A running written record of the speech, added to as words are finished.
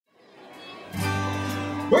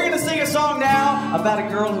We're going to sing a song now about a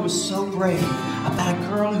girl who was so brave, about a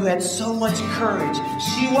girl who had so much courage.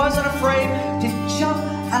 She wasn't afraid to jump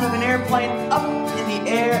out of an airplane up in the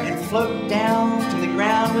air and float down to the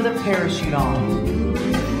ground with a parachute on.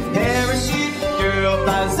 Parachute girl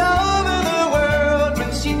flies over the world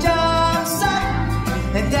when she jumps up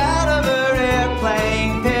and out of her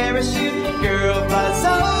airplane. Parachute girl flies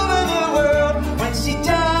over the world when she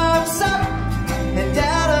jumps up and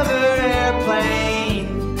out of her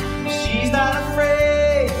airplane. She's not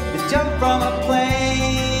afraid to jump from a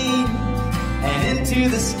plane and into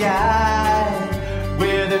the sky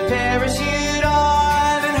with a parachute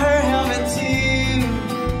on and her helmet too.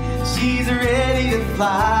 She's ready to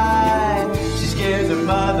fly. She scares her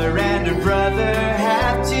mother and her brother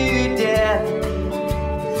half to death.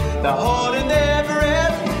 They're holding their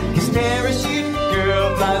breath, 'cause parachute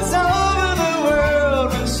girl flies over the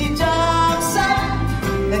world when she jumps up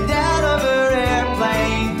and out of her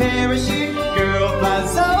airplane. Parachute girl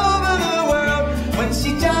flies over the world when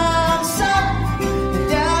she jumps up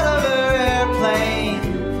and out of her airplane.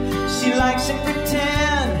 She likes to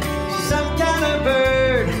pretend she's some kind of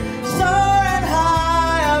bird soaring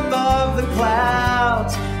high above the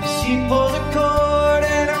clouds. She pulls a cord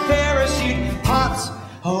and her parachute pops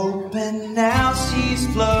open. Now she's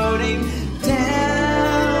floating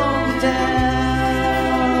down,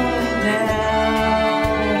 down,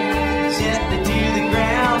 down, gently to the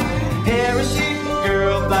ground. Parachute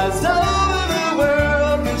girl flies over the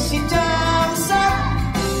world when she jumps up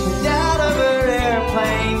and out of her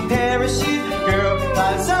airplane. Parachute girl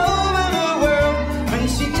flies over the world when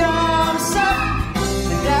she jumps up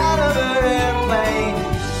and out of her airplane.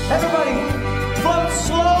 Everybody float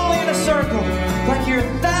slowly in a circle like you're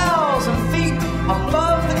 1,000 feet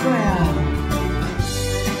above the ground.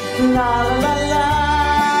 La la la la,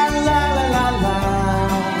 la la la la.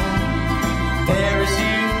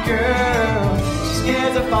 Parachute girl, she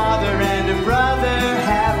scares her father and her brother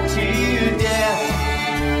half to death.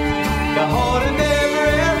 They're holding their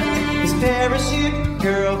breath, 'cause parachute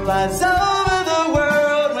girl flies over the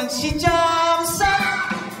world when she jumps up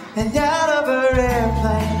and out of her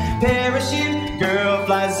airplane. Parachute girl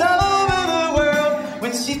flies over the world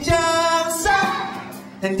when she jumps up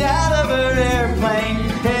and out of her airplane.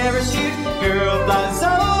 Parachute girl flies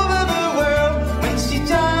over the world when she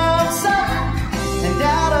jumps up and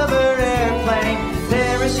out of her airplane.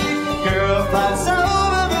 Parachute girl flies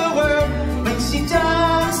over the world when she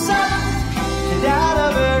jumps up and out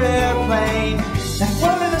of her airplane. Now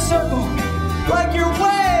float in a circle like you're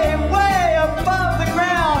way, way above the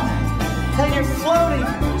ground, and you're floating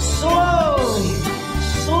slowly,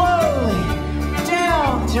 slowly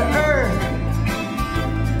down to earth.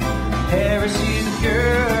 Parachute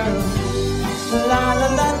girl, la la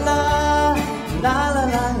la la, la la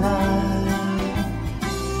la la.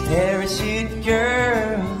 Parachute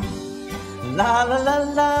girl, la la la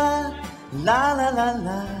la, la la la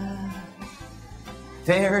la.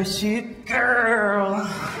 Parachute girl.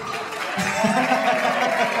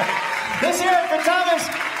 Let's hear it for Thomas,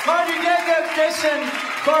 Marjorie Jacob, Jason,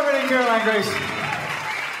 Corbin, and Caroline Grace.